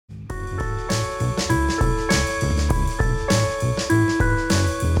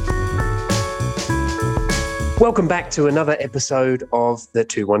Welcome back to another episode of the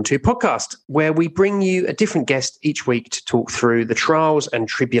 212 podcast, where we bring you a different guest each week to talk through the trials and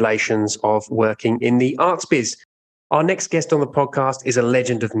tribulations of working in the arts biz. Our next guest on the podcast is a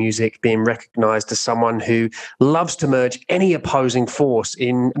legend of music, being recognised as someone who loves to merge any opposing force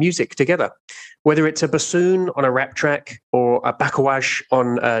in music together. Whether it's a bassoon on a rap track or a backwash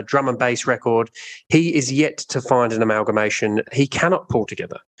on a drum and bass record, he is yet to find an amalgamation he cannot pull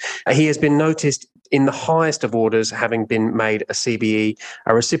together. He has been noticed in the highest of orders, having been made a CBE,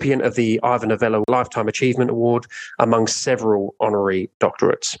 a recipient of the Ivor Novello Lifetime Achievement Award, among several honorary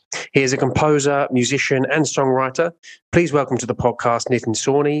doctorates. He is a composer, musician and songwriter. Please welcome to the podcast, Nitin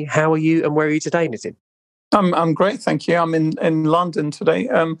Sawhney. How are you and where are you today, Nitin? I'm great, thank you. I'm in London today.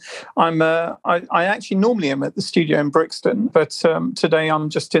 I actually normally am at the studio in Brixton, but today I'm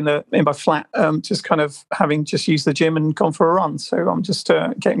just in my flat, just kind of having just used the gym and gone for a run. So I'm just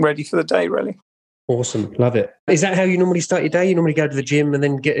getting ready for the day, really. Awesome, love it. Is that how you normally start your day? You normally go to the gym and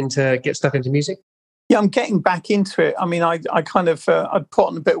then get stuck into music? Yeah, I'm getting back into it. I mean, I kind of I'd put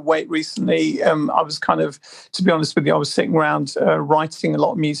on a bit of weight recently. I was kind of, to be honest with you, I was sitting around writing a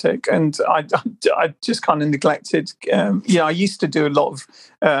lot of music, and I just kind of neglected. I used to do a lot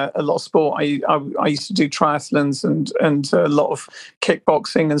of sport. I used to do triathlons and a lot of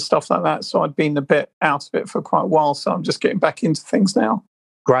kickboxing and stuff like that. So I'd been a bit out of it for quite a while. So I'm just getting back into things now.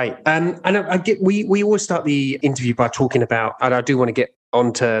 Great. And we always start the interview by talking about, and I do want to get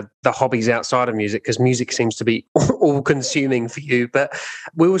onto the hobbies outside of music because music seems to be all consuming for you. But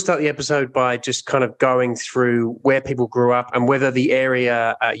we will start the episode by just kind of going through where people grew up and whether the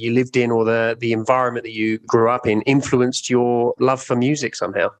area you lived in or the environment that you grew up in influenced your love for music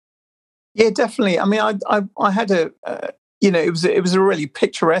somehow. Yeah, definitely. I mean, I had it was a really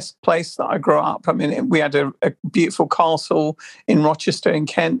picturesque place that I grew up. I mean, we had a beautiful castle in Rochester in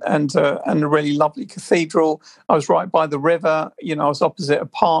Kent and a really lovely cathedral. I was right by the river. I was opposite a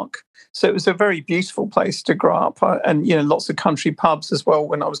park. So it was a very beautiful place to grow up, and lots of country pubs as well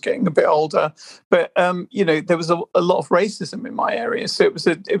when I was getting a bit older. But there was a lot of racism in my area, so it was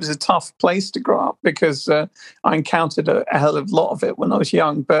a tough place to grow up because I encountered a hell of a lot of it when I was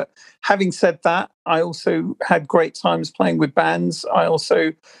young. But having said that, I also had great times playing with bands. I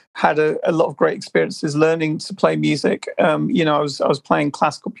also had a lot of great experiences learning to play music. I was playing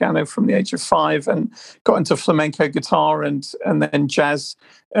classical piano from the age of 5 and got into flamenco guitar and then jazz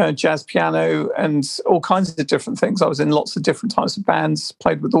piano and all kinds of different things. I was in lots of different types of bands,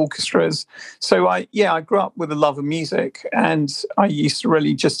 played with orchestras. So I grew up with a love of music, and I used to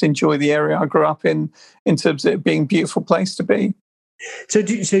really just enjoy the area I grew up in terms of it being a beautiful place to be. So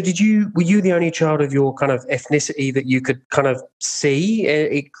were you the only child of your kind of ethnicity that you could kind of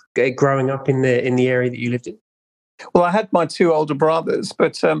see growing up in the area that you lived in? Well, I had my 2 older brothers,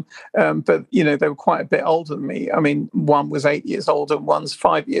 but they were quite a bit older than me. I mean, one was 8 years older, one's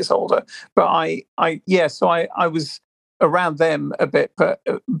 5 years older. But I was around them a bit, but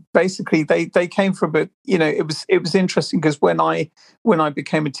basically they came from it was interesting because when I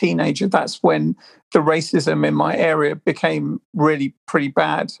became a teenager, that's when the racism in my area became really pretty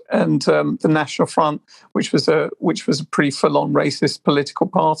bad, and the National Front, which was a pretty full-on racist political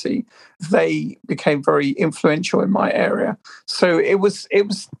party, they became very influential in my area. So it was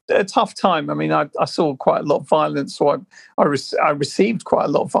a tough time. I mean, I saw quite a lot of violence, so I received quite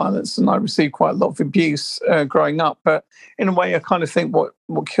a lot of violence, and I received quite a lot of abuse growing up. But in a way, I kind of think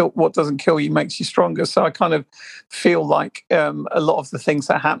what doesn't kill you makes you stronger. So I kind of feel like a lot of the things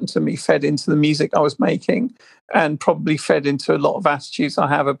that happened to me fed into the music I was making, and probably fed into a lot of attitudes I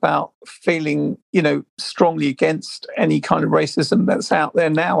have about feeling, strongly against any kind of racism that's out there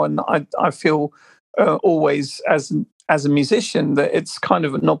now. And I feel always as a musician that it's kind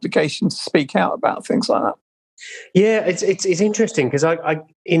of an obligation to speak out about things like that. Yeah, it's interesting because I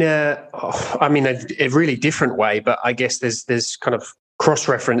in a really different way, but I guess there's kind of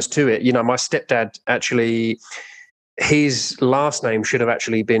cross-reference to it. My stepdad actually, his last name should have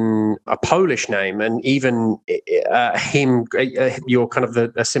actually been a Polish name, and even you're kind of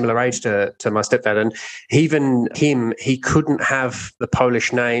a similar age to my stepdad, and even him, he couldn't have the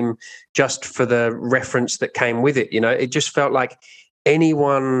Polish name just for the reference that came with it. It just felt like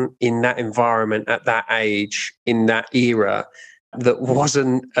anyone in that environment at that age, in that era, that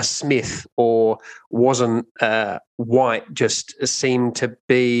wasn't a Smith or wasn't white just seemed to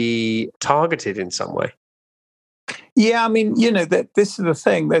be targeted in some way. Yeah, I mean, that this is the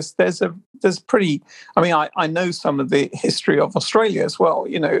thing. There's there's pretty. I mean, I know some of the history of Australia as well,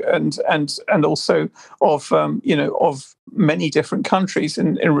 and also of of many different countries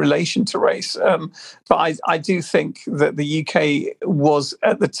in relation to race. But I do think that the UK was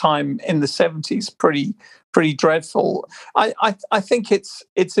at the time in the 70s pretty dreadful. I think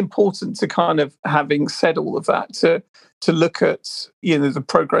it's important to kind of, having said all of that, to look at the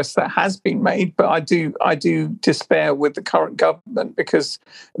progress that has been made, but I do despair with the current government, because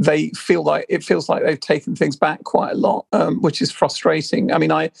it feels like they've taken things back quite a lot, which is frustrating. I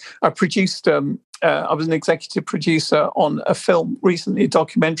mean, I produced. I was an executive producer on a film recently, a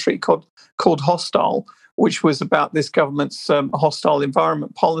documentary called Hostile, which was about this government's hostile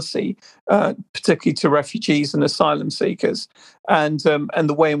environment policy, particularly to refugees and asylum seekers, and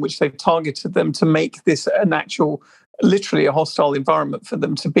the way in which they've targeted them to make this an actual, literally a hostile environment for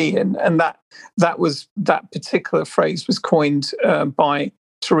them to be in. And that particular phrase was coined by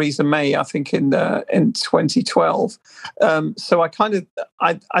Theresa May, I think, in 2012. So I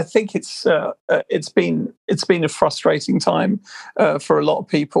think it's been a frustrating time for a lot of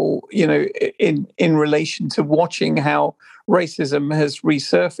people, in relation to watching how racism has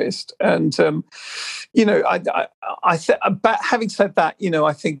resurfaced. And but having said that,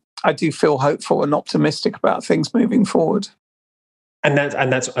 I think I do feel hopeful and optimistic about things moving forward. And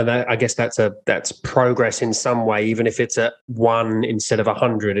I guess that's progress in some way, even if it's at 1 instead of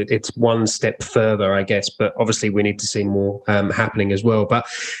 100. It's one step further, I guess. But obviously, we need to see more happening as well. But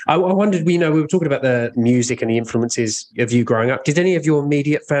I wondered, we were talking about the music and the influences of you growing up. Did any of your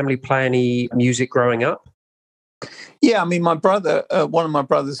immediate family play any music growing up? Yeah, I mean, my brother, one of my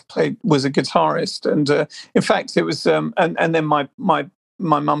brothers was a guitarist, and in fact, it was, and then my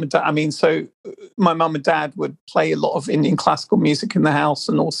mum and dad. I mean, so my mum and dad would play a lot of Indian classical music in the house,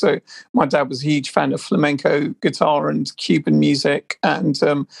 and also my dad was a huge fan of flamenco guitar and Cuban music, and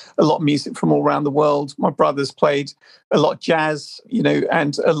a lot of music from all around the world. My brothers played a lot of jazz,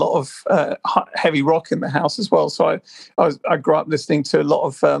 and a lot of heavy rock in the house as well. So I grew up listening to a lot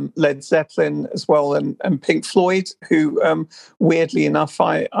of Led Zeppelin as well, and Pink Floyd, who weirdly enough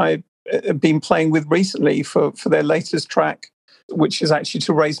I have been playing with recently for their latest track, which is actually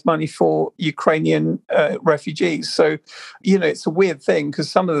to raise money for Ukrainian refugees. So, it's a weird thing, because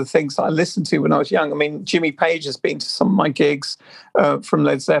some of the things that I listened to when I was young, I mean, Jimmy Page has been to some of my gigs from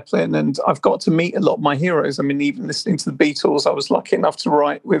Led Zeppelin, and I've got to meet a lot of my heroes. I mean, even listening to the Beatles, I was lucky enough to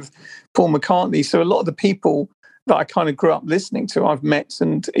write with Paul McCartney. So a lot of the people that I kind of grew up listening to, I've met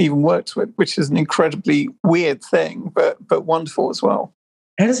and even worked with, which is an incredibly weird thing, but wonderful as well.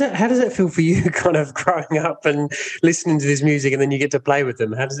 How does it feel for you, kind of growing up and listening to this music, and then you get to play with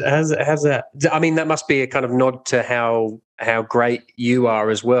them? How's that? I mean, that must be a kind of nod to how great you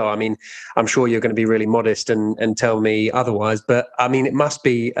are as well. I mean, I'm sure you're going to be really modest and tell me otherwise, but I mean, it must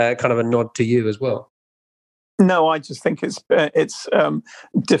be kind of a nod to you as well. No, I just think it's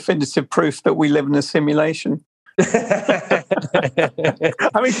definitive proof that we live in a simulation. I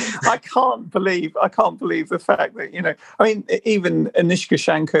mean, I can't believe the fact that, I mean, even Anushka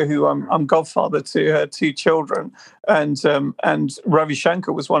Shankar, who I'm godfather to her 2 children, and Ravi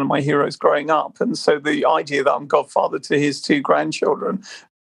Shankar was one of my heroes growing up, and so the idea that I'm godfather to his 2 grandchildren.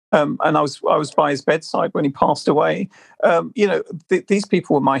 And I was by his bedside when he passed away. These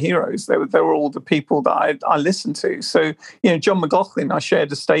people were my heroes. They were all the people that I listened to. So, John McLaughlin, I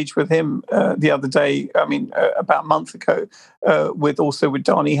shared a stage with him the other day. I mean, about a month ago, with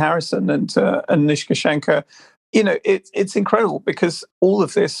Dhani Harrison and Anushka Shankar. It's incredible, because all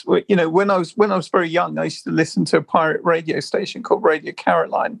of this, when I was very young, I used to listen to a pirate radio station called Radio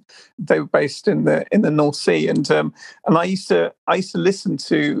Caroline. They were based in the North Sea, and I used to listen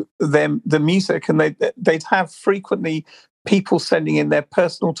to them, the music, and they'd have frequently people sending in their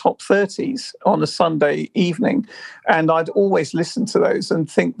personal top 30s on a Sunday evening. And I'd always listen to those and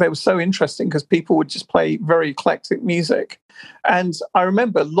think they were so interesting, because people would just play very eclectic music. And I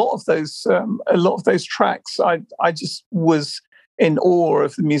remember a lot of those tracks, I just was in awe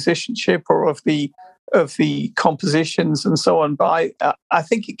of the musicianship or of the compositions and so on. But I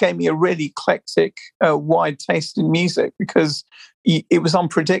think it gave me a really eclectic, wide taste in music, because it was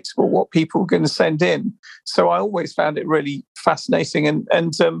unpredictable what people were going to send in. So I always found it really fascinating.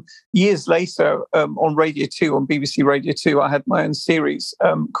 And years later, on Radio 2, on BBC Radio 2, I had my own series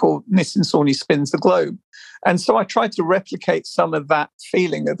called Nitin Sawhney Spins the Globe. And so I tried to replicate some of that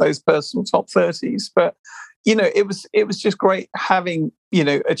feeling of those personal top 30s. But, it was just great having,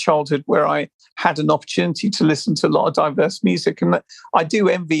 a childhood where I had an opportunity to listen to a lot of diverse music. And I do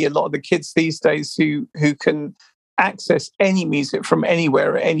envy a lot of the kids these days who can access any music from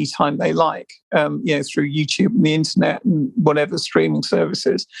anywhere at any time they like, through YouTube and the internet and whatever streaming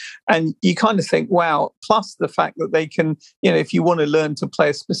services. And you kind of think, wow, plus the fact that they can, if you want to learn to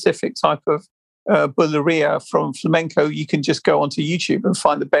play a specific type of bulería from flamenco, you can just go onto YouTube and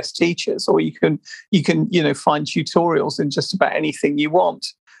find the best teachers, or you can find tutorials in just about anything you want.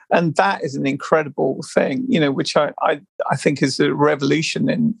 And that is an incredible thing, which I think is a revolution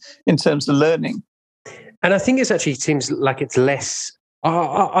in terms of learning. And I think it seems like it's less,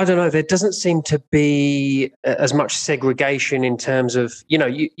 I don't know, there doesn't seem to be as much segregation in terms of,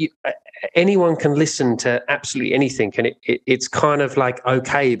 anyone can listen to absolutely anything. And it's kind of like,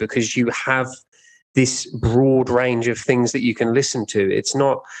 okay, because you have this broad range of things that you can listen to. It's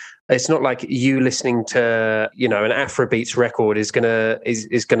not like you listening to, an Afrobeats record is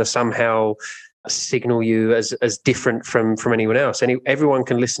gonna somehow signal you as different from anyone else. Everyone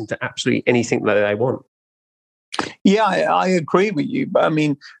can listen to absolutely anything that they want. Yeah, I agree with you. But I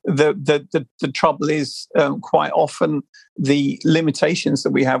mean, the trouble is quite often the limitations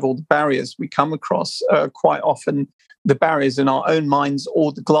that we have, or the barriers we come across, quite often the barriers in our own minds,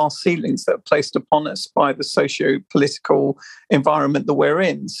 or the glass ceilings that are placed upon us by the socio-political environment that we're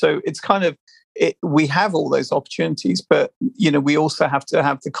in. So it's kind of, we have all those opportunities, but we also have to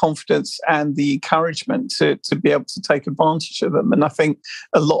have the confidence and the encouragement to be able to take advantage of them. And I think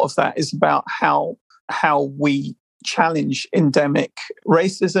a lot of that is about how we challenge endemic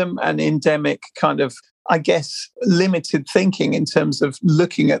racism and endemic kind of, I guess, limited thinking in terms of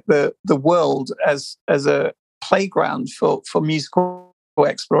looking at the world as a playground for musical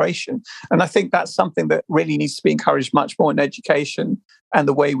exploration. And I think that's something that really needs to be encouraged much more in education and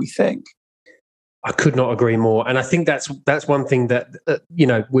the way we think. I could not agree more. And I think that's one thing that,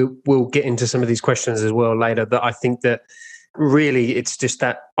 we'll get into some of these questions as well later, that I think that really it's just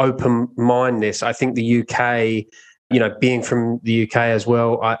that open-mindedness. I think the UK, being from the UK as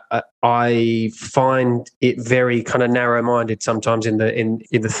well, I find it very kind of narrow-minded sometimes in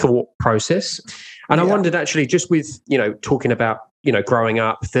the thought process. And I wondered actually, just with, talking about, growing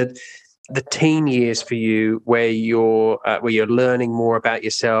up, that the teen years for you, where you're learning more about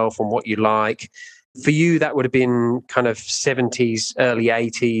yourself and what you like, for you, that would have been kind of 70s, early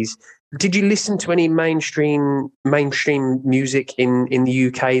 80s. Did you listen to any mainstream music in the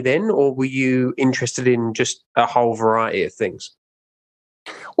UK then, or were you interested in just a whole variety of things?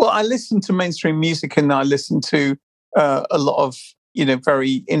 Well, I listened to mainstream music, and I listened to a lot of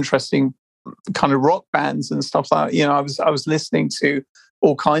very interesting kind of rock bands and stuff like that. I was listening to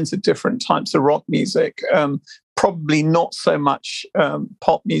all kinds of different types of rock music. Probably not so much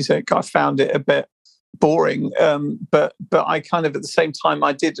pop music. I found it a bit boring, but I kind of, at the same time,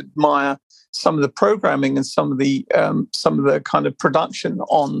 I did admire some of the programming and some of the kind of production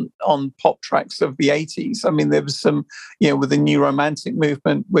on pop tracks of the 80s. I mean, there was some, with the new romantic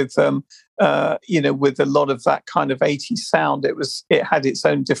movement, with with a lot of that kind of 80s sound. It had its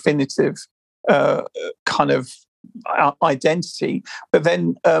own definitive kind of identity. But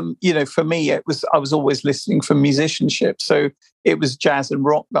then, for me, I was always listening for musicianship. So it was jazz and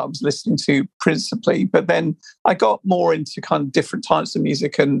rock that I was listening to principally. But then I got more into kind of different types of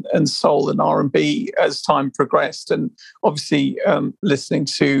music and soul and R&B as time progressed. And obviously, listening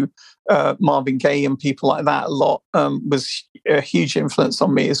to Marvin Gaye and people like that a lot was a huge influence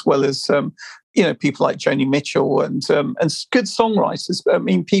on me, as well as people like Joni Mitchell and good songwriters. I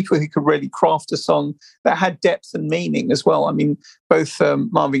mean, people who could really craft a song that had depth and meaning as well. I mean, both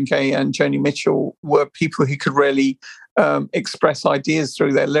Marvin Gaye and Joni Mitchell were people who could really express ideas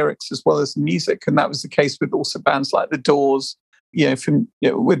through their lyrics as well as the music, and that was the case with also bands like The Doors,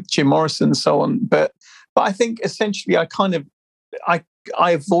 with Jim Morrison and so on. But I think essentially, I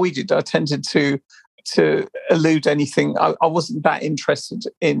avoided. I tended to elude anything. I wasn't that interested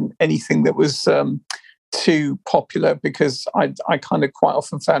in anything that was too popular, because I kind of quite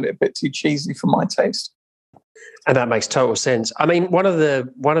often found it a bit too cheesy for my taste. And that makes total sense. I mean, one of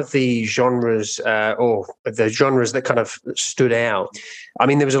the genres, or the genres that kind of stood out, I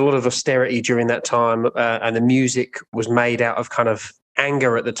mean, there was a lot of austerity during that time, and the music was made out of kind of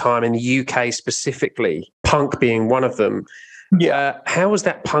anger at the time in the UK specifically, punk being one of them. Yeah. How was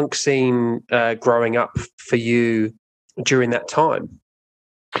that punk scene growing up for you during that time?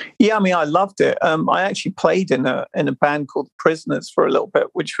 Yeah, I mean, I loved it. I actually played in a band called The Prisoners for a little bit,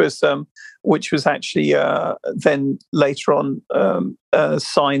 which was actually then later on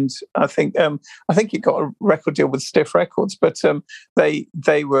signed. I think it got a record deal with Stiff Records, but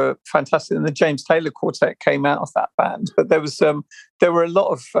they were fantastic. And the James Taylor Quartet came out of that band. But there were a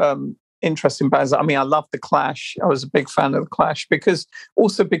lot of interesting bands. I mean, I loved The Clash. I was a big fan of The Clash because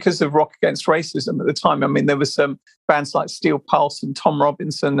of Rock Against Racism at the time. I mean, there was some bands like Steel Pulse and Tom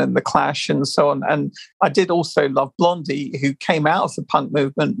Robinson and The Clash and so on. And I did also love Blondie, who came out of the punk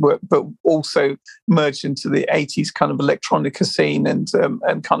movement, but also merged into the 80s kind of electronica scene and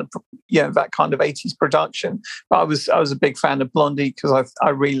kind of, that kind of 80s production. But I was a big fan of Blondie because I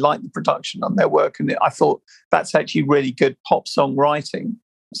really liked the production on their work. And I thought that's actually really good pop song writing.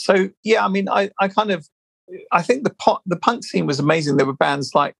 So, yeah, I mean, I think the punk scene was amazing. There were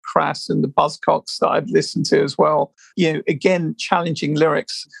bands like Crass and the Buzzcocks that I'd listened to as well. Again, challenging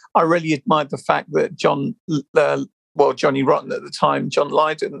lyrics. I really admired the fact that Johnny Rotten at the time, John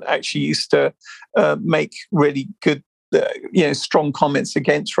Lydon, actually used to make really good, strong comments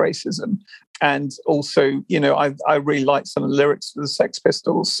against racism. And also, I really liked some of the lyrics of the Sex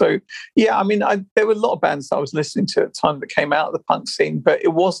Pistols. So, yeah, I mean, there were a lot of bands that I was listening to at the time that came out of the punk scene, but it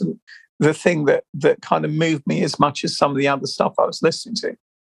wasn't the thing that kind of moved me as much as some of the other stuff I was listening to.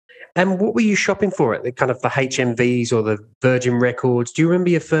 And what were you shopping for at the kind of the HMVs or the Virgin Records? Do you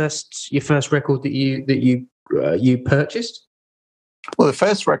remember your first record that you purchased? Well, the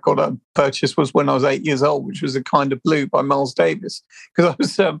first record I purchased was when I was 8 years old, which was A Kind of Blue by Miles Davis,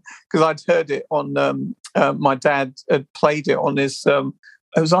 because I'd heard it on my dad had played it on his.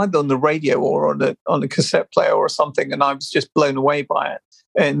 It was either on the radio or on a cassette player or something, and I was just blown away by it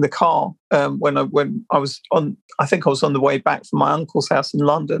in the car when I was on. I think I was on the way back from my uncle's house in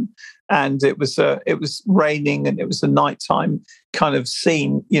London, and it was raining and it was a nighttime kind of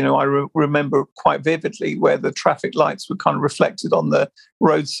scene. I remember quite vividly where the traffic lights were kind of reflected on the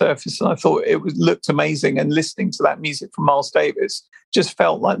road surface, and I thought looked amazing. And listening to that music from Miles Davis just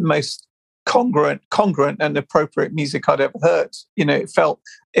felt like the most congruent and appropriate music I'd ever heard. It felt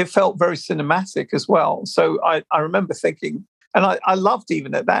very cinematic as well. So I remember thinking. And I loved,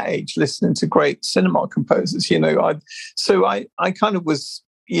 even at that age, listening to great cinema composers. I kind of was,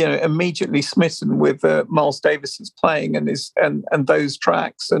 immediately smitten with Miles Davis's playing and those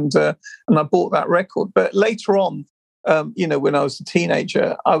tracks, and I bought that record. But later on, when I was a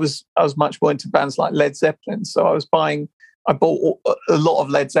teenager, I was much more into bands like Led Zeppelin. So I bought a lot of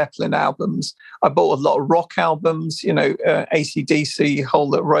Led Zeppelin albums. I bought a lot of rock albums. AC/DC, Whole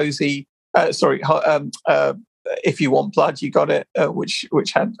Lotta Rosie. If You Want Blood, You Got It, which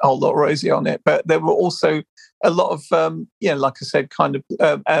had a whole lot of Rosie on it. But there were also a lot of, like I said, kind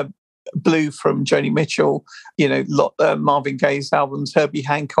of Blue from Joni Mitchell, Marvin Gaye's albums, Herbie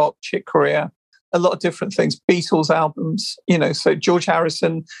Hancock, Chick Corea, a lot of different things, Beatles albums, so George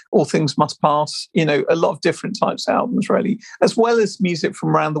Harrison, All Things Must Pass, a lot of different types of albums, really, as well as music from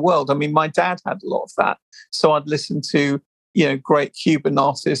around the world. I mean, my dad had a lot of that. So I'd listen to great Cuban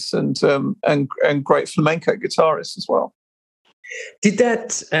artists and great flamenco guitarists as well. Did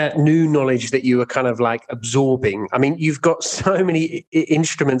that new knowledge that you were kind of like absorbing? I mean, you've got so many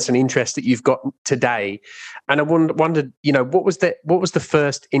instruments and interests that you've got today, and I wondered, what was the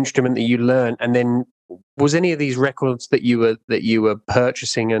first instrument that you learned, and then was any of these records that you were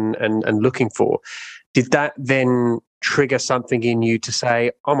purchasing and looking for? Did that then trigger something in you to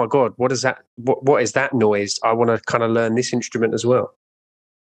say, "Oh my God, what is that? What is that noise? I want to kind of learn this instrument as well."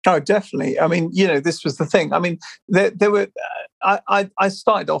 Oh, definitely. I mean, this was the thing. I mean, there were. I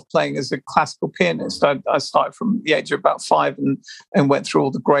started off playing as a classical pianist. I started from the age of about 5 and went through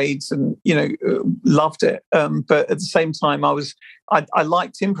all the grades and loved it. But at the same time, I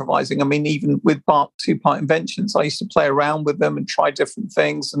liked improvising. I mean, even with Bach 2-part inventions, I used to play around with them and try different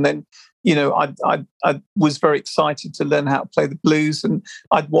things. And then I was very excited to learn how to play the blues, and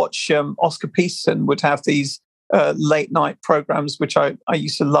I'd watch Oscar Peterson would have these late night programs, which I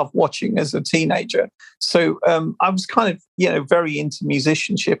used to love watching as a teenager. So I was kind of, very into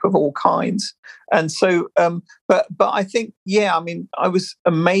musicianship of all kinds. And so, but I think, I mean, I was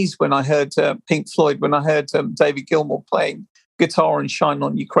amazed when I heard Pink Floyd, when I heard David Gilmour playing guitar and Shine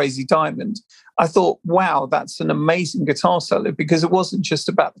On You Crazy Diamond. I thought, wow, that's an amazing guitar solo, because it wasn't just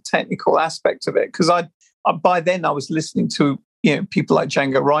about the technical aspect of it. Because by then I was listening to people like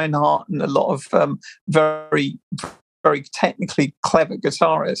Django Reinhardt and a lot of very, very technically clever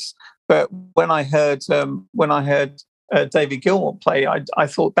guitarists. But when I heard David Gilmour play, I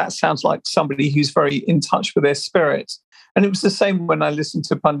thought that sounds like somebody who's very in touch with their spirit. And it was the same when I listened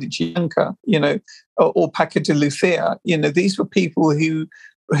to Pandit Janka, or Paco de Lucia. These were people who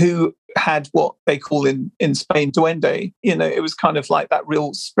had what they call in Spain duende. It was kind of like that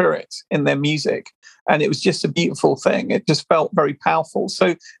real spirit in their music. And it was just a beautiful thing. It just felt very powerful.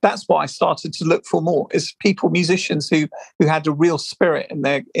 So that's why I started to look for more, is musicians who had a real spirit in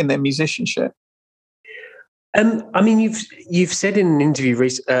their musicianship. I mean, you've said in an interview,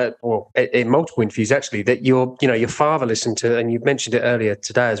 in multiple interviews actually, that your father listened to, and you've mentioned it earlier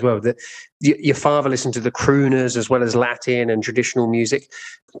today as well, that your father listened to the crooners as well as Latin and traditional music.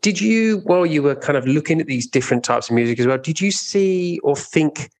 Did you, while you were kind of looking at these different types of music as well, did you see or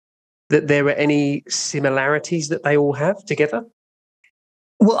think that there were any similarities that they all have together?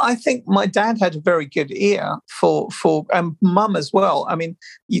 Well, I think my dad had a very good ear for mum as well. I mean,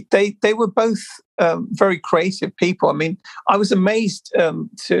 they were both very creative people. I mean, I was amazed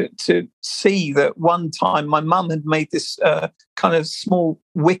to see that one time my mum had made this kind of small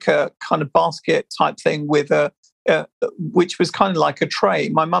wicker kind of basket type thing with which was kind of like a tray.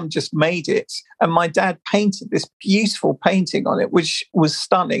 My mum just made it, and my dad painted this beautiful painting on it, which was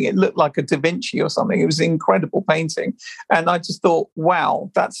stunning. It looked like a Da Vinci or something. It was an incredible painting, and I just thought, wow,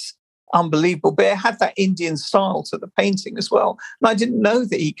 that's unbelievable. But it had that Indian style to the painting as well, and I didn't know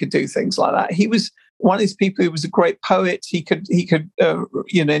that he could do things like that. He was one of these people who was a great poet. He could,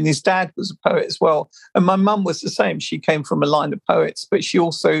 and his dad was a poet as well. And my mum was the same. She came from a line of poets, but she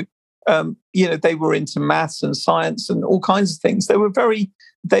also they were into maths and science and all kinds of things. They were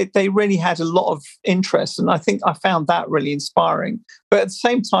they really had a lot of interest. And I think I found that really inspiring. But at the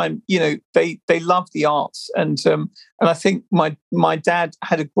same time, they loved the arts. And I think my dad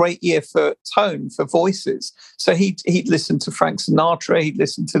had a great ear for tone, for voices. So he'd listen to Frank Sinatra, he'd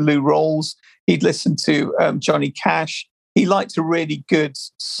listen to Lou Rawls, he'd listen to Johnny Cash. He liked a really good,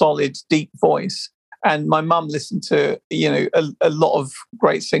 solid, deep voice. And my mum listened to, a lot of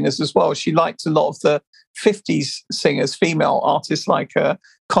great singers as well. She liked a lot of the 50s singers, female artists like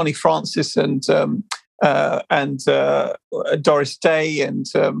Connie Francis and Doris Day, and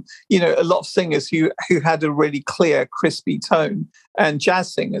a lot of singers who had a really clear, crispy tone, and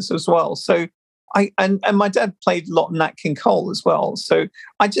jazz singers as well. So and my dad played a lot of Nat King Cole as well. So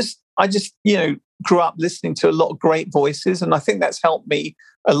I just grew up listening to a lot of great voices, and I think that's helped me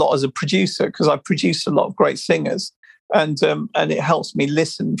a lot as a producer, because I produce a lot of great singers, and it helps me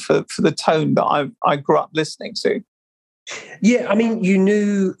listen for the tone that I grew up listening to. Yeah, I mean, you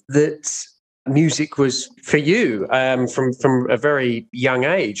knew that music was for you from a very young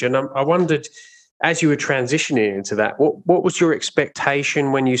age, and I wondered, as you were transitioning into that, what was your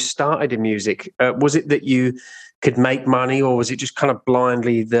expectation when you started in music? Was it that you could make money, or was it just kind of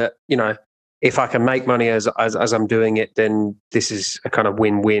blindly that, if I can make money as I'm doing it, then this is a kind of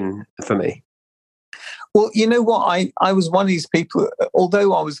win-win for me? Well, you know what? I was one of these people,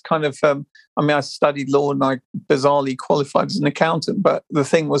 although I was kind of, I studied law and I bizarrely qualified as an accountant, but the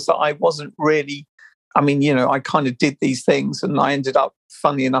thing was that I wasn't really, I kind of did these things, and I ended up,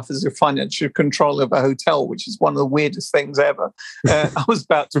 funny enough, as a financial controller of a hotel, which is one of the weirdest things ever. I was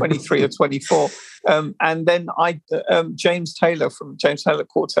about 23 or 24. And then James Taylor from James Taylor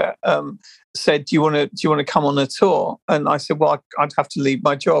Quartet said, do you want to come on a tour? And I said, well, I'd have to leave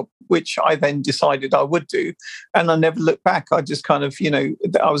my job, which I then decided I would do. And I never looked back. I just kind of,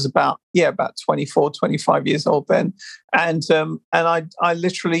 I was about 24, 25 years old then. And I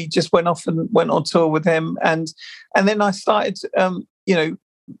literally just went off and went on tour with him. And then I started,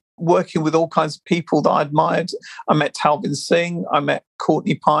 working with all kinds of people that I admired. I met Talvin Singh, I met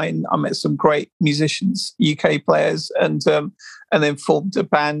Courtney Pine, I met some great musicians, UK players, and then formed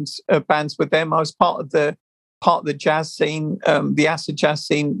bands with them. I was part of the jazz scene, the acid jazz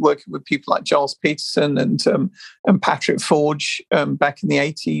scene, working with people like Giles Peterson and Patrick Forge back in the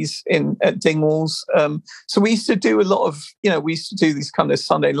 80s at Dingwalls. So we used to do a lot of, we used to do these kind of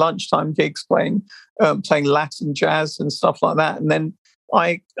Sunday lunchtime gigs playing Latin jazz and stuff like that. And then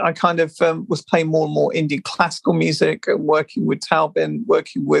I kind of was playing more and more Indian classical music and working with Talvin,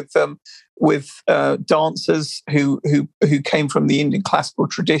 working with dancers who came from the Indian classical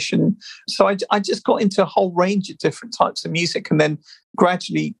tradition. So I just got into a whole range of different types of music, and then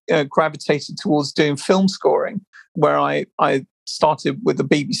gradually gravitated towards doing film scoring, where I started with the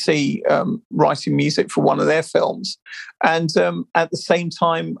BBC writing music for one of their films. And at the same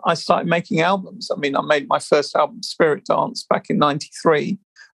time, I started making albums. I made my first album, Spirit Dance, back in 93.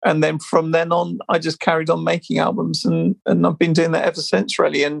 And then from then on, I just carried on making albums, and I've been doing that ever since,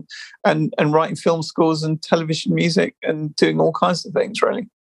 really, and writing film scores and television music and doing all kinds of things, really.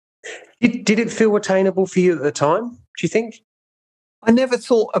 Did it feel attainable for you at the time, do you think? I never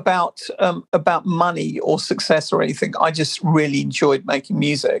thought about money or success or anything. I just really enjoyed making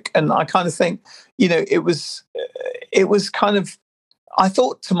music, and I kind of think, it was kind of. I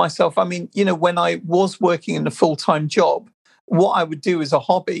thought to myself, when I was working in a full-time job, what I would do as a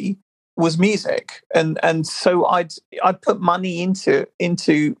hobby was music, and so I'd put money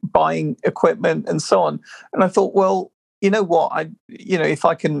into buying equipment and so on. And I thought, well, you know what, if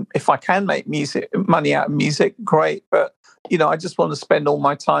I can make money out of music, great. But I just want to spend all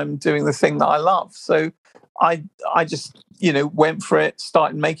my time doing the thing that I love. So I just went for it,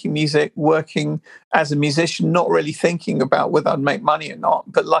 started making music, working as a musician, not really thinking about whether I'd make money or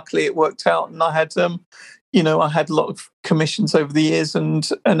not. But luckily, it worked out, and I had I had a lot of commissions over the years, and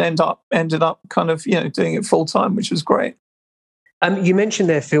ended up kind of doing it full time, which was great. You mentioned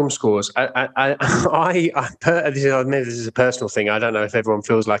their film scores. This is a personal thing. I don't know if everyone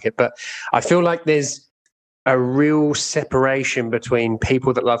feels like it, but I feel like there's a real separation between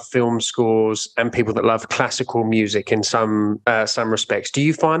people that love film scores and people that love classical music in some respects. Do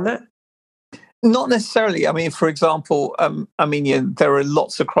you find that? Not necessarily. I mean, for example, there are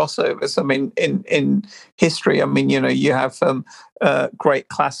lots of crossovers. I mean, in history, you have great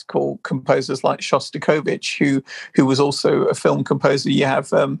classical composers like Shostakovich, who was also a film composer. You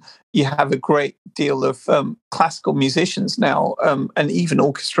have a great deal of classical musicians now, and even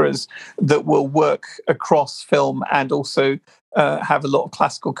orchestras that will work across film and also have a lot of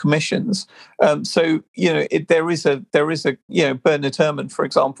classical commissions. So there is a Bernard Herrmann, for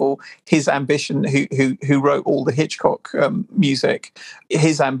example, his ambition, who wrote all the Hitchcock music,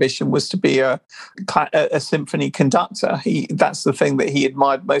 his ambition was to be a symphony conductor. That's the thing that he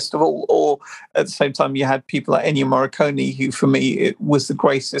admired most of all. Or at the same time, you had people like Ennio Morricone, who for me was the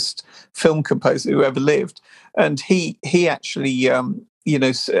greatest film composer who ever lived, and he actually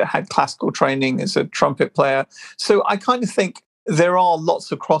had classical training as a trumpet player. So I kind of think there are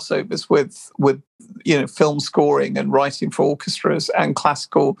lots of crossovers with film scoring and writing for orchestras and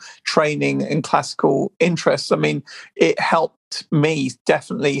classical training and classical interests. I mean, it helped me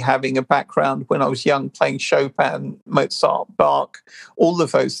definitely having a background when I was young playing Chopin, Mozart, Bach, all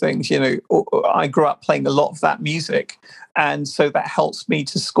of those things. I grew up playing a lot of that music, and so that helps me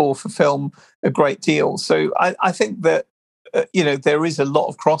to score for film a great deal. So I think that there is a lot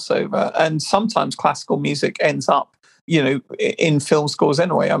of crossover, and sometimes classical music ends up in film scores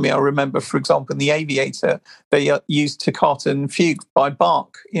anyway. I mean, I remember, for example, in The Aviator, they used Toccata and Fugue by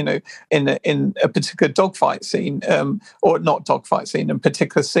Bach, in a particular dogfight scene, or not dogfight scene, a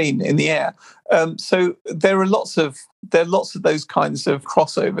particular scene in the air. So there are lots of those kinds of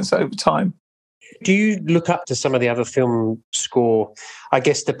crossovers over time. Do you look up to some of the other film score? I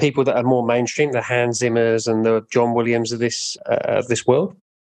guess the people that are more mainstream, the Hans Zimmers and the John Williams of this world.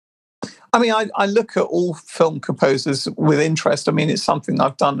 I mean, I look at all film composers with interest. I mean, it's something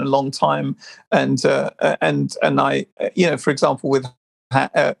I've done a long time, and I, for example,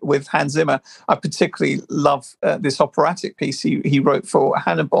 with Hans Zimmer, I particularly love this operatic piece he wrote for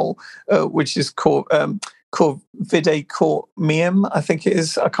Hannibal, which is called Vide Cor Meum, I think it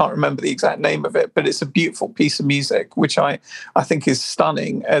is. I can't remember the exact name of it, but it's a beautiful piece of music, which I think is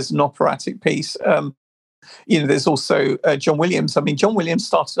stunning as an operatic piece. There's also John Williams. I mean, John Williams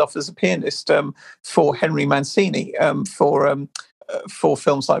started off as a pianist for Henry Mancini for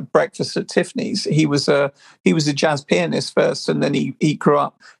films like Breakfast at Tiffany's. He was a jazz pianist first, and then he grew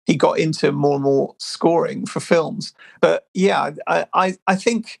up. He got into more and more scoring for films. But yeah, I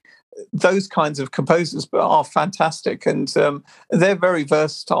think those kinds of composers are fantastic, and they're very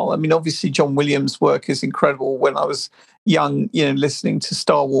versatile. I mean, obviously, John Williams' work is incredible. When I was young, listening to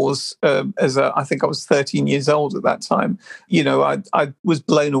Star Wars I think I was 13 years old at that time. I was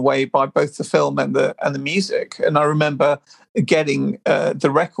blown away by both the film and the music. And I remember getting buying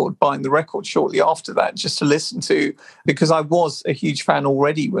the record shortly after that, just to listen to, because I was a huge fan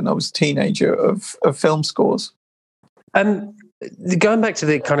already when I was a teenager of film scores. Going back to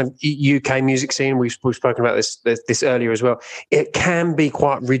the kind of UK music scene, we've spoken about this earlier as well. It can be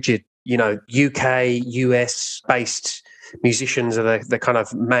quite rigid. UK, US based musicians are the kind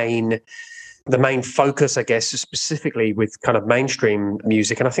of main focus, I guess, specifically with kind of mainstream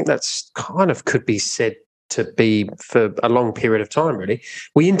music. And I think that's kind of could be said to be for a long period of time, really.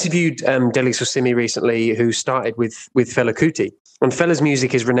 We interviewed Deli Sosimi recently, who started with Fela Kuti. And Fela's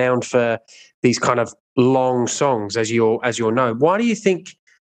music is renowned for these kind of long songs, as you'll know. Why do you think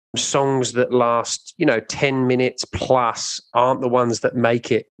songs that last 10 minutes plus aren't the ones that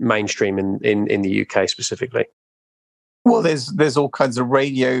make it mainstream in the UK specifically? Well, there's all kinds of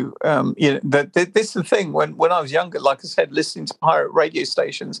radio. This is the thing. When I was younger, like I said, listening to pirate radio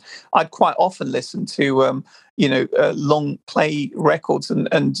stations, I'd quite often listen to long play records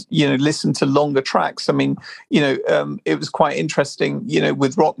and listen to longer tracks. I mean, it was quite interesting.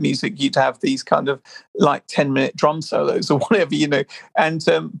 With rock music, you'd have these kind of like 10-minute drum solos or whatever, and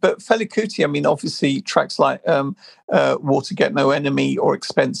but Fela Kuti, I mean, obviously tracks like Water Get No Enemy or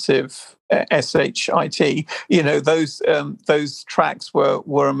Expensive, SHIT, those tracks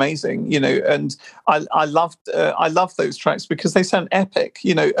were amazing, and I loved those tracks because they sound epic,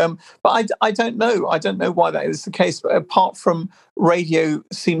 but I don't know why that is the case. But apart from radio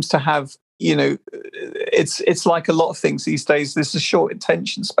seems to have, it's like a lot of things these days. There's a short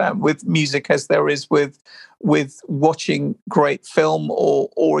attention span with music, as there is with watching great film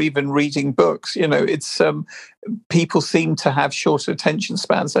or even reading books. It's people seem to have shorter attention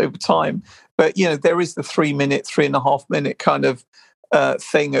spans over time. But there is the 3-minute, 3.5-minute kind of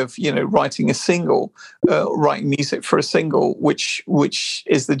thing of writing a single, writing music for a single, which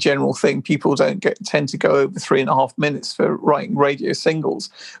is the general thing. People don't tend to go over 3.5 minutes for writing radio singles.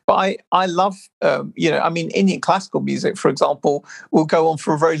 But I love I mean, Indian classical music, for example, will go on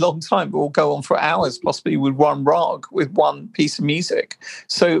for a very long time. It will go on for hours, possibly with one rag, with one piece of music.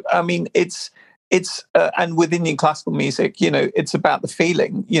 So I mean, it's and with Indian classical music, it's about the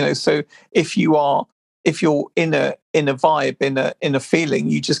feeling. So if you're in a vibe, in a feeling,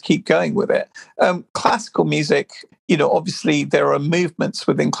 you just keep going with it. Classical music, obviously there are movements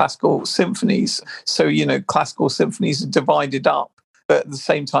within classical symphonies. So classical symphonies are divided up, but at the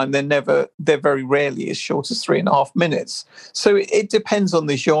same time they're very rarely as short as 3.5 minutes. So it depends on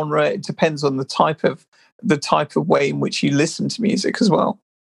the genre. It depends on the type of way in which you listen to music as well.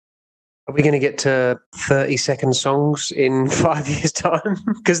 Are we going to get to 30-second songs in 5 years' time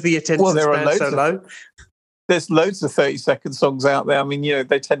because the attention span's so low? There's loads of 30-second songs out there. I mean,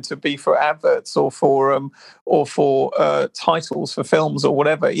 they tend to be for adverts or for titles for films or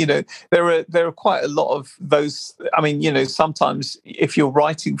whatever. There are quite a lot of those. I mean, sometimes if you're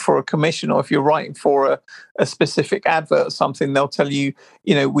writing for a commission or if you're writing for a specific advert or something, they'll tell you,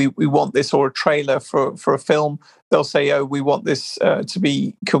 we want this, or a trailer for a film. They'll say, oh, we want this to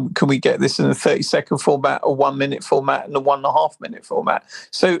be, can we get this in a 30-second format, a 1-minute format, and a 1.5-minute format?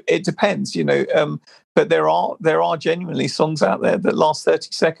 So it depends, but there are genuinely songs out there that last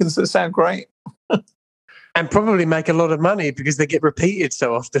 30 seconds that sound great. And probably make a lot of money because they get repeated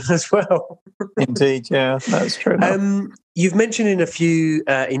so often as well. Indeed, yeah, that's true. You've mentioned in a few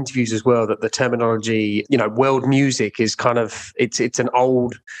interviews as well that the terminology, world music is kind of, it's an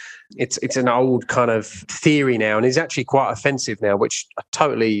old kind of theory now, and is actually quite offensive now, which I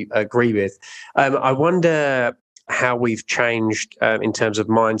totally agree with. I wonder how we've changed in terms of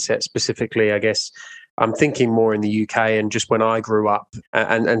mindset specifically. I guess I'm thinking more in the UK, and just when I grew up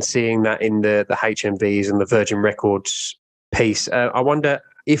and seeing that in the HMVs and the Virgin Records piece, I wonder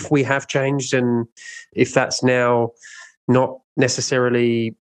if we have changed and if that's now not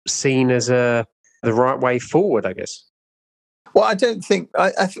necessarily seen as the right way forward, I guess. Well, I don't think.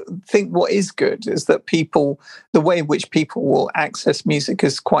 I think what is good is that the way in which people will access music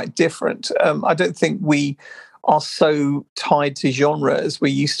is quite different. I don't think we are so tied to genre as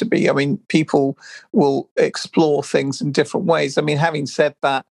we used to be. I mean, people will explore things in different ways. I mean, having said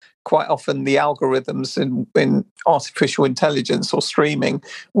that, quite often the algorithms in artificial intelligence or streaming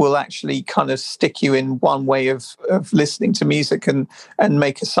will actually kind of stick you in one way of listening to music and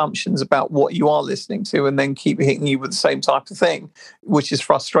make assumptions about what you are listening to, and then keep hitting you with the same type of thing, which is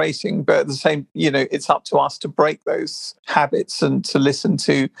frustrating. But at the same, it's up to us to break those habits and to listen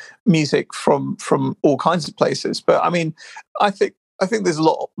to music from all kinds of places. But I mean, I think there's a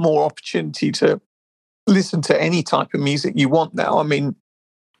lot more opportunity to listen to any type of music you want now. I mean,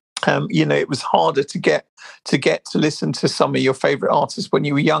 it was harder to get to listen to some of your favorite artists when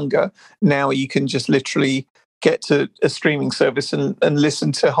you were younger. Now you can just literally get to a streaming service and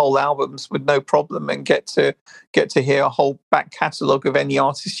listen to whole albums with no problem, and get to hear a whole back catalogue of any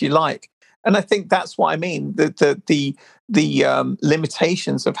artist you like. And I think that's what I mean. The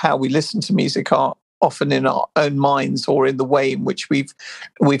limitations of how we listen to music are often in our own minds, or in the way in which we've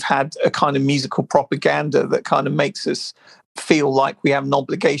had a kind of musical propaganda that kind of makes us feel like we have an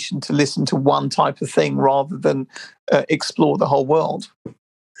obligation to listen to one type of thing rather than explore the whole world.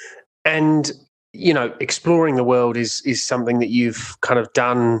 And exploring the world is something that you've kind of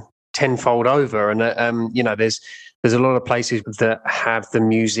done tenfold over, and there's a lot of places that have the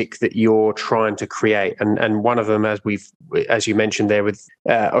music that you're trying to create, and one of them, as you mentioned there, with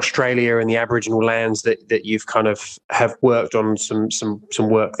Australia and the Aboriginal lands that you've kind of have worked on some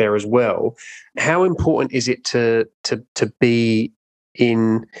work there as well. How important is it to be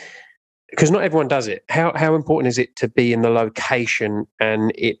in because not everyone does it. How important is it to be in the location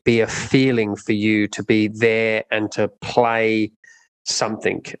and it be a feeling for you to be there and to play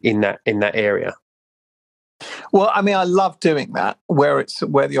something in that area? Well, I mean, I love doing that where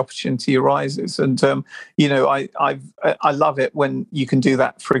the opportunity arises, and I love it when you can do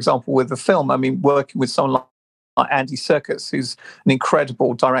that. For example, with a film, I mean, working with someone like Andy Serkis, who's an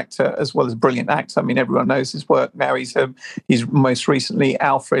incredible director as well as a brilliant actor. I mean, everyone knows his work now. He's most recently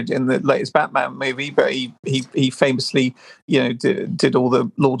Alfred in the latest Batman movie, but he famously, did all the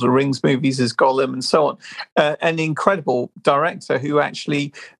Lord of the Rings movies as Gollum and so on. An incredible director who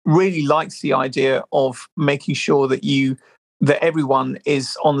actually really likes the idea of making sure that everyone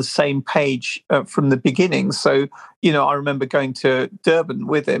is on the same page from the beginning. So, I remember going to Durban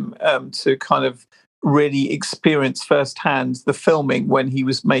with him to kind of really experience firsthand the filming when he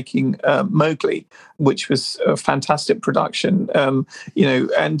was making Mowgli, which was a fantastic production. And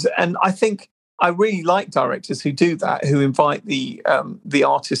I think I really like directors who do that, who invite the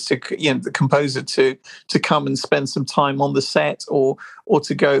artist to, the composer to come and spend some time on the set or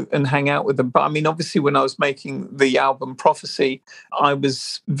to go and hang out with them. But I mean, obviously, when I was making the album Prophecy, I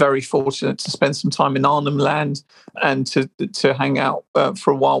was very fortunate to spend some time in Arnhem Land and to hang out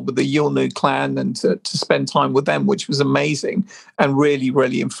for a while with the Yolnu clan and to spend time with them, which was amazing and really,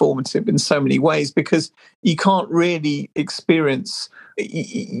 really informative in so many ways, because you can't really experience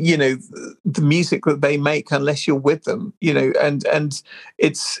the music that they make unless you're with them, and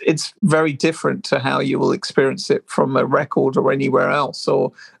it's very different to how you will experience it from a record or anywhere else,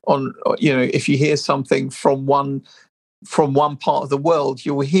 or on, if you hear something from one part of the world,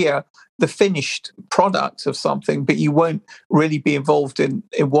 you'll hear the finished product of something, but you won't really be involved in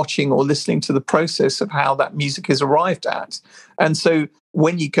watching or listening to the process of how that music is arrived at. And so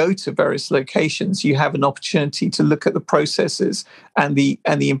when you go to various locations, you have an opportunity to look at the processes and the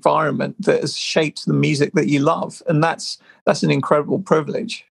environment that has shaped the music that you love. And that's an incredible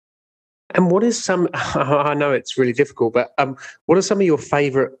privilege. And what is I know it's really difficult, but what are some of your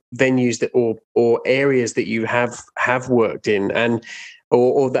favourite venues or areas that you have worked in and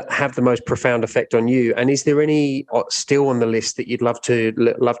or that have the most profound effect on you? And is there any still on the list that you'd love to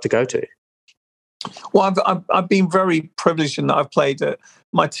go to? Well, I've been very privileged in that I've played at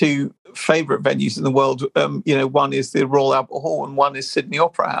my two favourite venues in the world. One is the Royal Albert Hall and one is Sydney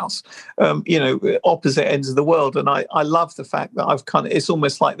Opera House, opposite ends of the world. And I love the fact that it's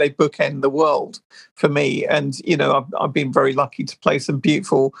almost like they bookend the world for me. And, I've been very lucky to play some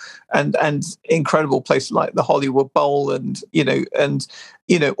beautiful and incredible places like the Hollywood Bowl and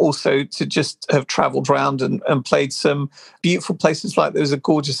also to just have travelled around and played some beautiful places like there's a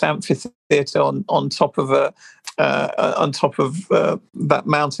gorgeous amphitheatre on top of that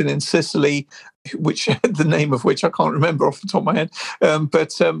mountain in Sicily, which the name of which I can't remember off the top of my head.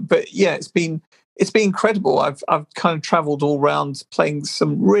 But yeah, it's been incredible. I've kind of travelled all around playing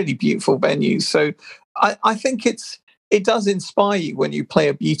some really beautiful venues. So I think it does inspire you when you play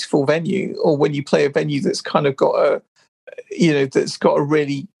a beautiful venue or when you play a venue that's kind of got a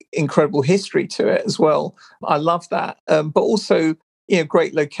really incredible history to it as well. I love that. But also,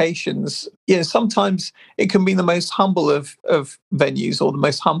 great locations. Sometimes it can be the most humble of venues or the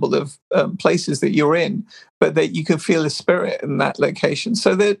most humble of places that you're in, but that you can feel a spirit in that location.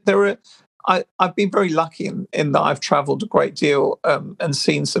 So I've been very lucky in that I've travelled a great deal and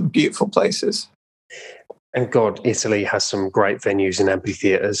seen some beautiful places. And God, Italy has some great venues and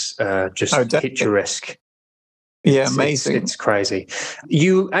amphitheatres, just picturesque. Yeah, amazing. It's crazy.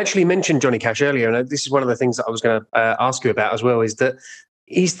 You actually mentioned Johnny Cash earlier, and this is one of the things that I was going to ask you about as well, is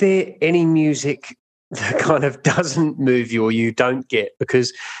there any music that kind of doesn't move you or you don't get?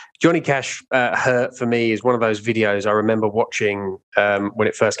 Because Johnny Cash Hurt for me is one of those videos I remember watching when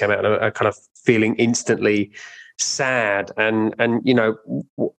it first came out, and I kind of feeling instantly sad. And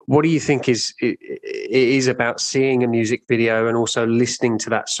what do you think it is about seeing a music video and also listening to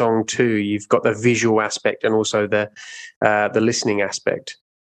that song too? You've got the visual aspect and also the listening aspect.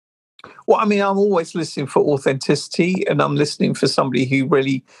 Well, I mean, I'm always listening for authenticity, and I'm listening for somebody who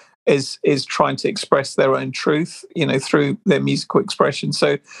really is trying to express their own truth, through their musical expression.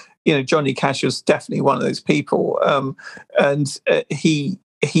 So, Johnny Cash was definitely one of those people, and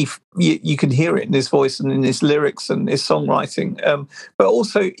you can hear it in his voice and in his lyrics and his songwriting. But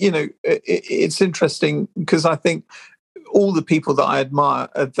also, it's interesting because I think all the people that I admire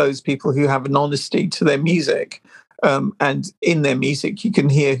are those people who have an honesty to their music. And in their music, you can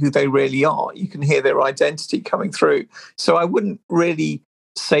hear who they really are. You can hear their identity coming through. So I wouldn't really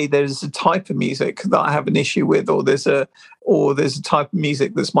say there's a type of music that I have an issue with, or there's a type of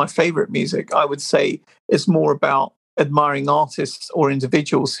music that's my favorite music. I would say it's more about admiring artists or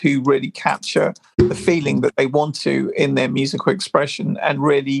individuals who really capture the feeling that they want to in their musical expression and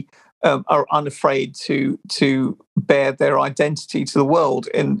really are unafraid to bear their identity to the world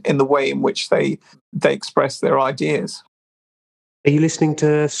in the way in which they express their ideas. Are you listening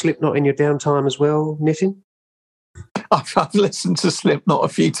to Slipknot in your downtime as well, Nitin? I've listened to Slipknot a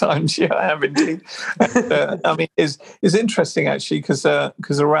few times. Yeah, I have indeed. I mean, it's interesting actually because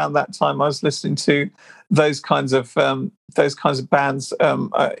around that time I was listening to those kinds of bands. Those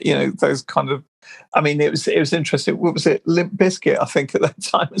kind of. I mean, it was interesting. What was it? Limp Bizkit, I think, at that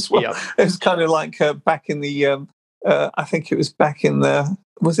time as well. Yep. It was kind of like back in the. I think it was back in the.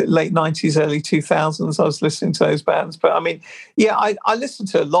 Was it late 90s, early 2000s? I was listening to those bands. But I mean, yeah, I listened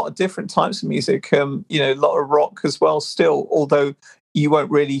to a lot of different types of music, a lot of rock as well still, although you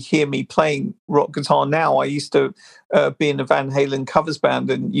won't really hear me playing rock guitar now. I used to be in a Van Halen covers band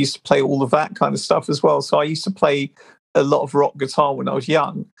and used to play all of that kind of stuff as well. So I used to play a lot of rock guitar when I was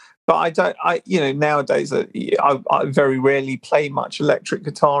young. But nowadays I very rarely play much electric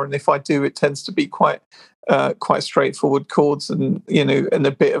guitar. And if I do, it tends to be quite straightforward chords and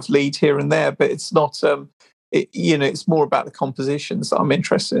a bit of lead here and there, but it's not it's more about the compositions that I'm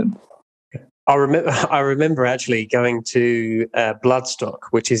interested in. I remember actually going to Bloodstock,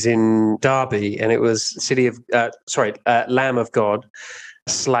 which is in Derby, and it was Lamb of God,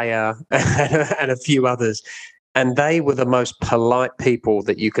 Slayer, and a few others. And they were the most polite people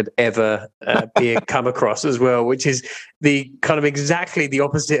that you could ever come across as well, which is the kind of exactly the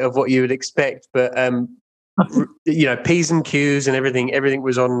opposite of what you would expect. But P's and Q's and everything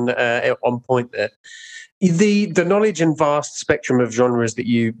was on point there. The knowledge and vast spectrum of genres that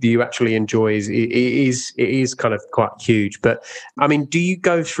you actually enjoy is kind of quite huge. But I mean, do you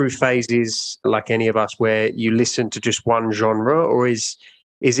go through phases like any of us where you listen to just one genre, or is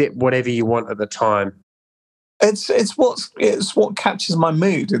it whatever you want at the time? It's what catches my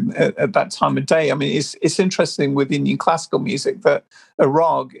mood at that time of day. I mean, it's interesting with Indian classical music that a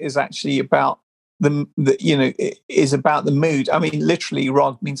rag is actually about is about the mood. I mean, literally,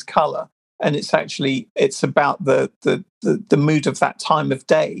 rag means color, and it's about the mood of that time of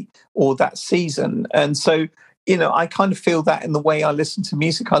day or that season. And so, I kind of feel that in the way I listen to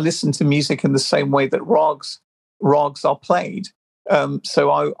music. I listen to music in the same way that rags are played. So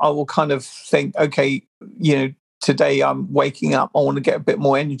I will kind of think, okay, today I'm waking up, I want to get a bit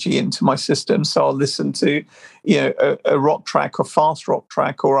more energy into my system. So I'll listen to, a rock track, a fast rock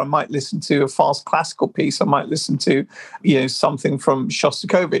track, or I might listen to a fast classical piece. I might listen to, something from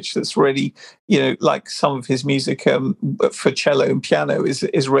Shostakovich that's really, like some of his music for cello and piano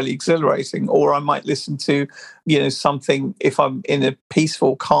is really exhilarating. Or I might listen to, something if I'm in a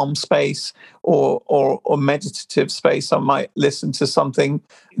peaceful, calm space or meditative space. I might listen to something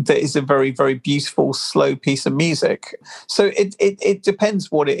that is a very, very beautiful, slow piece of music. So it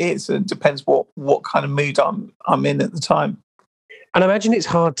depends what it is, and it depends what kind of mood I'm in at the time. And I imagine it's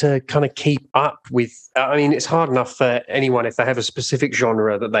hard to kind of keep up with. I mean, it's hard enough for anyone if they have a specific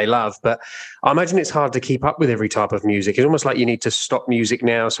genre that they love, but I imagine it's hard to keep up with every type of music. It's almost like you need to stop music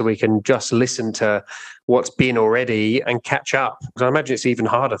now so we can just listen to what's been already and catch up. Because I imagine it's even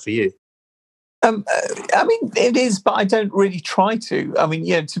harder for you. I mean, it is, but I don't really try to. I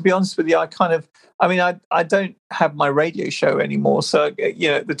mean, to be honest with you, I don't have my radio show anymore. So,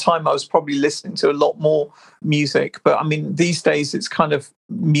 at the time I was probably listening to a lot more music. But I mean, these days it's kind of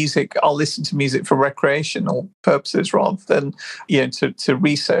music. I'll listen to music for recreational purposes rather than, to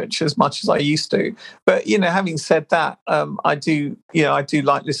research as much as I used to. But, having said that, I do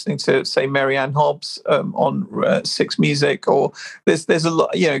like listening to, say, Mary Ann Hobbs on Six Music, or there's a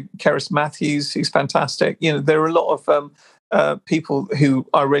lot, Keris Matthews, who's fantastic. There are a lot of people who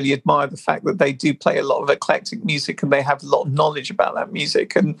I really admire the fact that they do play a lot of eclectic music and they have a lot of knowledge about that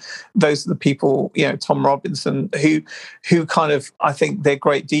music. And those are the people, Tom Robinson, who kind of, I think they're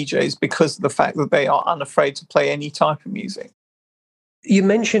great DJs because of the fact that they are unafraid to play any type of music. You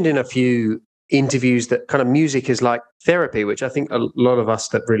mentioned in a few interviews that kind of music is like therapy, which I think a lot of us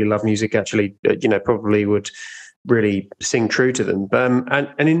that really love music actually, probably would really sing true to them. And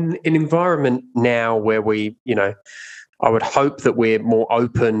in an environment now where we, I would hope that we're more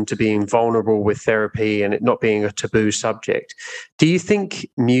open to being vulnerable with therapy and it not being a taboo subject. Do you think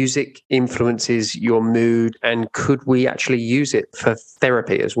music influences your mood, and could we actually use it for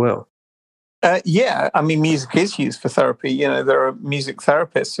therapy as well? Yeah, I mean, music is used for therapy. There are music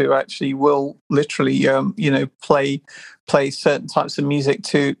therapists who actually will literally, play certain types of music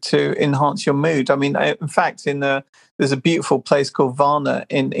to enhance your mood. I mean, in fact, there's a beautiful place called Varna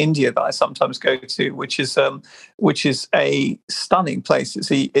in India that I sometimes go to, which is a stunning place.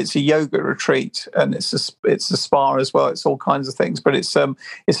 It's a yoga retreat, and it's a spa as well. It's all kinds of things, but it's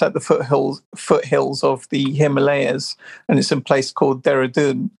at the foothills of the Himalayas, and it's in a place called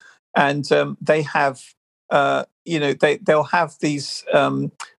Dehradun, and they have they'll have these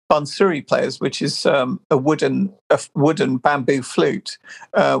bansuri players, which is a wooden bamboo flute,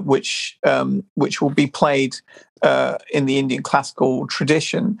 which will be played in the Indian classical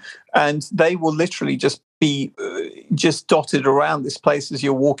tradition, and they will literally just be just dotted around this place as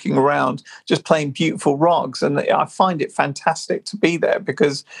you're walking around, just playing beautiful rags. And I find it fantastic to be there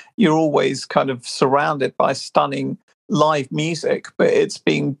because you're always kind of surrounded by stunning live music, but it's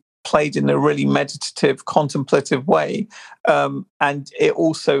being played in a really meditative, contemplative way. And it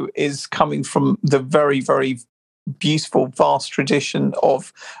also is coming from the very, very beautiful, vast tradition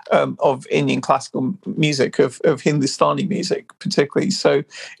of Indian classical music, of Hindustani music, particularly. So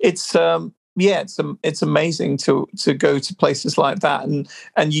it's it's amazing to go to places like that,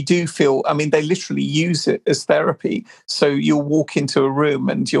 and you do feel. I mean, they literally use it as therapy. So you'll walk into a room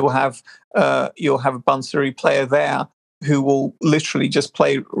and you'll have a bansuri player there who will literally just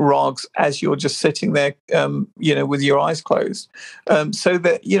play rags as you're just sitting there, with your eyes closed. So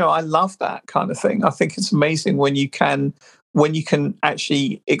that, I love that kind of thing. I think it's amazing when you can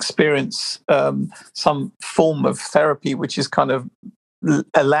actually experience some form of therapy, which is kind of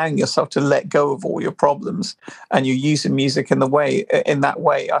allowing yourself to let go of all your problems, and you're using music in that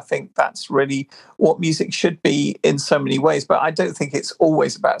way. I think that's really what music should be in so many ways, but I don't think it's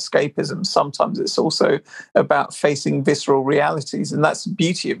always about escapism. Sometimes it's also about facing visceral realities, and that's the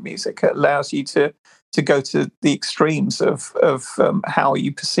beauty of music. It allows you to go to the extremes of how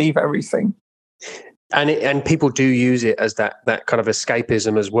you perceive everything. And people do use it as that kind of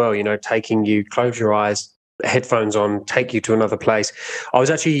escapism as well, taking you, close your eyes, headphones on, take you to another place. I was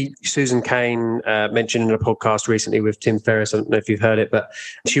actually, Susan Cain mentioned in a podcast recently with Tim Ferriss, I don't know if you've heard it, but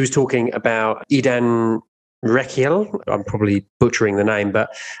she was talking about Idan Rekiel. I'm probably butchering the name, but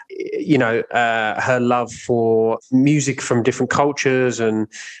her love for music from different cultures, and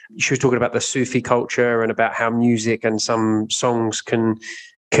she was talking about the Sufi culture and about how music and some songs can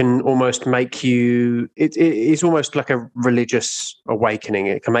almost make you, it's almost like a religious awakening.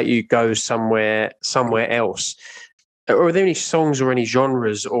 It can make you go somewhere else. Are there any songs or any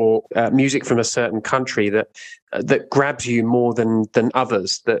genres or music from a certain country that grabs you more than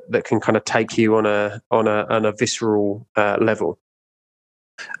others, that can kind of take you on a visceral level?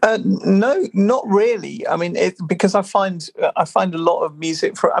 No, not really. I mean, because I find a lot of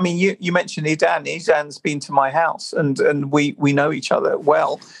music. I mean, you mentioned Idan. Idan's been to my house, and we know each other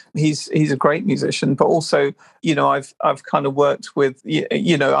well. He's a great musician, but also, I've kind of worked with,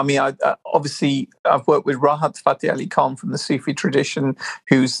 I mean, obviously I've worked with Rahat Fateh Ali Khan from the Sufi tradition,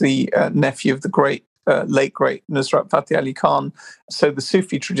 who's the nephew of the late great Nusrat Fateh Ali Khan. So the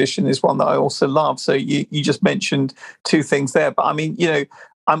Sufi tradition is one that I also love. So you just mentioned two things there, but I mean,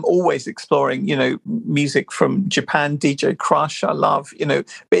 I'm always exploring, music from Japan, DJ Crush. I love,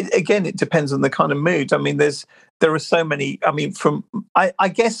 but again, it depends on the kind of mood. I mean, there are so many. I mean, I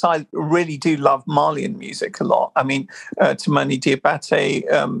guess I really do love Malian music a lot. I mean, Toumani Diabate,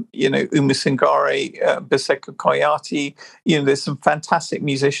 Oumou Singare, Baseko Koyati. There's some fantastic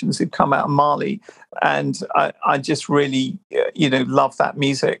musicians who've come out of Mali, and I just really, love that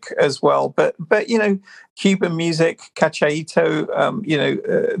music as well. But Cuban music, cachaito,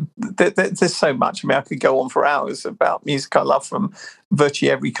 there's so much. I mean, I could go on for hours about music I love from virtually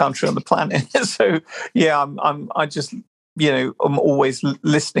every country on the planet. So yeah, I'm always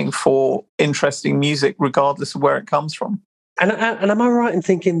listening for interesting music, regardless of where it comes from. And am I right in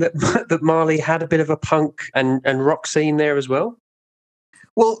thinking that Mali had a bit of a punk and rock scene there as well?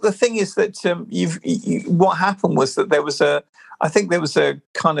 Well, the thing is that what happened was that there was a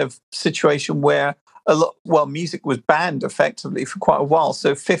kind of situation where music was banned effectively for quite a while.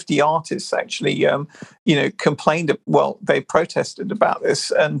 So 50 artists actually, complained. Well, they protested about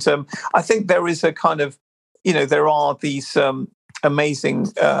this, and I think there is a kind of, there are these amazing,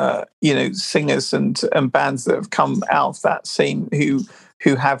 singers and bands that have come out of that scene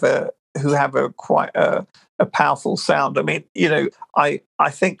who have a quite a powerful sound. I mean, I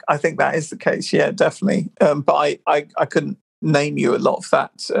think that is the case. Yeah, definitely. But I couldn't name you a lot of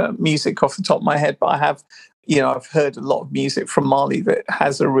that music off the top of my head, but I have, I've heard a lot of music from Mali that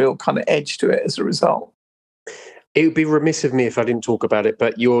has a real kind of edge to it as a result. It would be remiss of me if I didn't talk about it,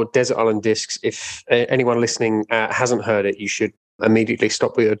 but your Desert Island Discs, if anyone listening hasn't heard it, you should immediately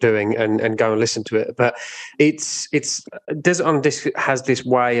stop what you're doing and go and listen to it. But it's Desert Island Discs has this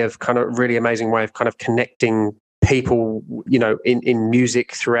way of kind of really amazing way of kind of connecting people, in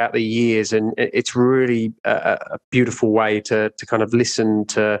music throughout the years. And it's really a beautiful way to kind of listen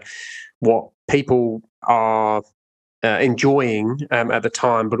to what people are enjoying at the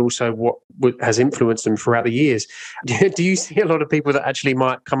time, but also what has influenced them throughout the years. Do you see a lot of people that actually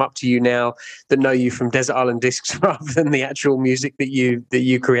might come up to you now that know you from Desert Island Discs rather than the actual music that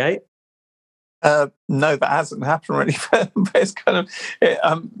you create? No, that hasn't happened really. But it's kind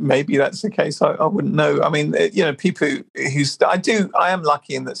of maybe that's the case. I wouldn't know. I mean, people I am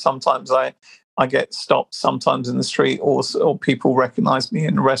lucky in that sometimes I get stopped sometimes in the street, or people recognise me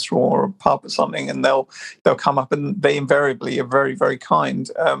in a restaurant or a pub or something, and they'll come up, and they invariably are very, very kind.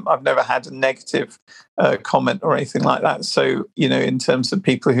 I've never had a negative comment or anything like that. So in terms of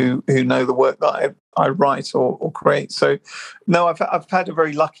people who know the work that I write or create. So no, I've had a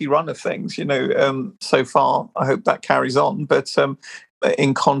very lucky run of things. So far. I hope that carries on. But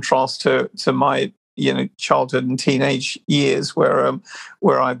in contrast to my childhood and teenage years where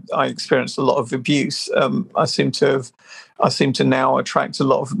I experienced a lot of abuse, I seem to now attract a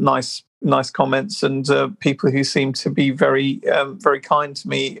lot of nice comments and people who seem to be very very kind to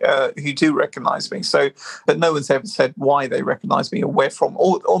me, who do recognize me. So, but no one's ever said why they recognize me or where from,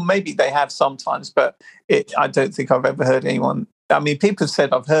 or maybe they have sometimes, but I don't think I've ever heard anyone. I mean, people have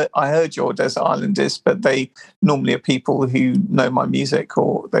said I heard your Desert Island Disc, but they normally are people who know my music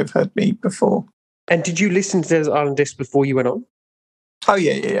or they've heard me before. And did you listen to Desert Island Disc before you went on? Oh,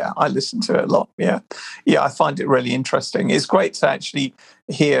 yeah. I listen to it a lot. Yeah. I find it really interesting. It's great to actually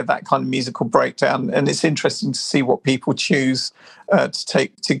hear that kind of musical breakdown, and it's interesting to see what people choose to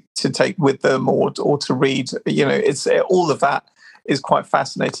take with them or to read. It's all of that is quite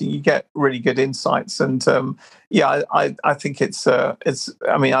fascinating. You get really good insights, and I think it's. I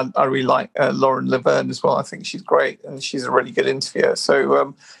mean, I really like Lauren Laverne as well. I think she's great, and she's a really good interviewer.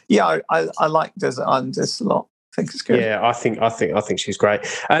 So I like Desert Island Discs a lot. I think it's good. Yeah, I think she's great.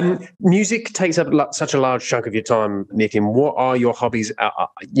 Music takes up such a large chunk of your time, Nitin. What are your hobbies?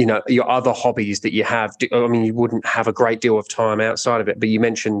 Your other hobbies that you have. I mean, you wouldn't have a great deal of time outside of it, but you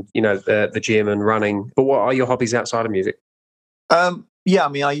mentioned, the gym and running. But what are your hobbies outside of music? I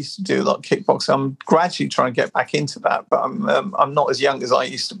mean, I used to do a lot of kickboxing. I'm gradually trying to get back into that, but I'm not as young as I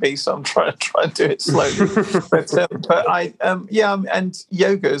used to be, so I'm trying to do it slowly. but I and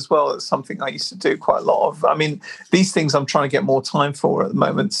yoga as well. It's something I used to do quite a lot of. I mean, these things I'm trying to get more time for at the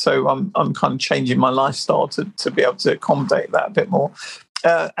moment, so I'm kind of changing my lifestyle to be able to accommodate that a bit more.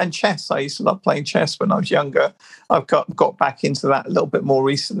 And chess. I used to love playing chess when I was younger. I've got back into that a little bit more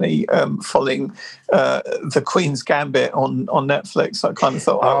recently, following the Queen's Gambit on Netflix. I kind of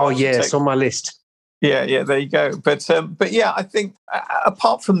thought, it's on my list. Yeah, there you go. But yeah, I think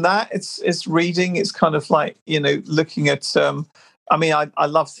apart from that, it's reading. It's kind of like looking at. I mean, I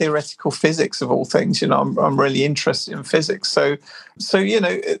love theoretical physics of all things. I'm really interested in physics. So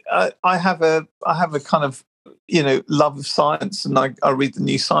I have a kind of love of science, and I read The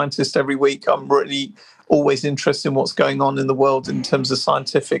New Scientist every week. I'm really always interested in what's going on in the world in terms of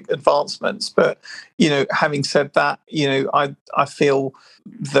scientific advancements. But having said that, I feel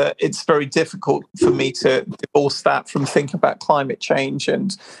that it's very difficult for me to divorce that from thinking about climate change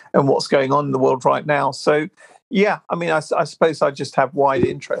and what's going on in the world right now. So yeah, I mean, I suppose I just have wide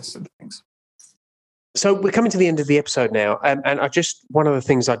interest in things. So we're coming to the end of the episode now, and one of the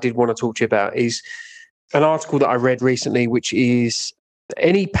things I did want to talk to you about is an article that I read recently, which is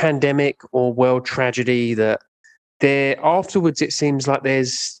any pandemic or world tragedy that afterwards it seems like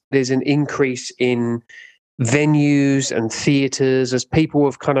there's an increase in venues and theatres as people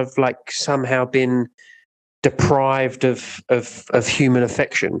have kind of like somehow been deprived of human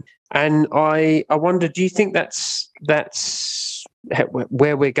affection. And I wonder, do you think that's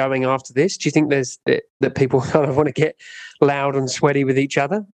where we're going after this? Do you think that people kind of want to get loud and sweaty with each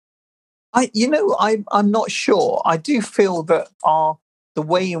other? I'm not sure. I do feel that the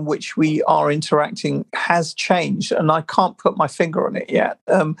way in which we are interacting has changed, and I can't put my finger on it yet.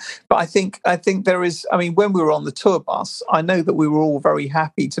 But I think there is. I mean, when we were on the tour bus, I know that we were all very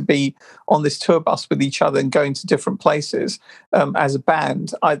happy to be on this tour bus with each other and going to different places as a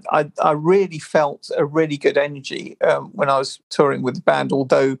band. I really felt a really good energy when I was touring with the band.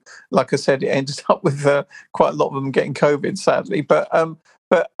 Although, like I said, it ended up with quite a lot of them getting COVID, sadly. But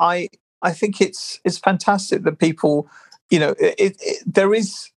I think it's fantastic that people, there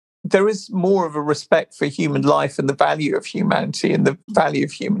is there is more of a respect for human life and the value of humanity and the value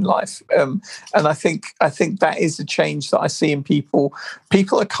of human life. And I think that is a change that I see in people.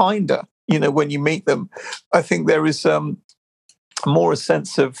 People are kinder, when you meet them. I think there is more a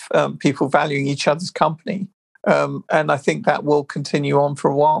sense of people valuing each other's company. And I think that will continue on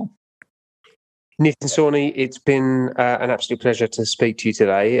for a while. Nitin, Sawhney, it's been an absolute pleasure to speak to you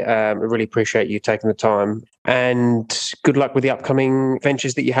today. I really appreciate you taking the time, and good luck with the upcoming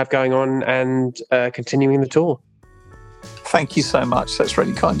ventures that you have going on and continuing the tour. Thank you so much. That's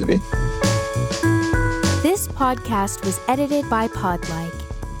really kind of you. This podcast was edited by Podlike.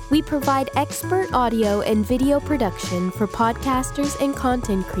 We provide expert audio and video production for podcasters and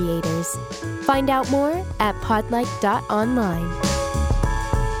content creators. Find out more at podlike.online.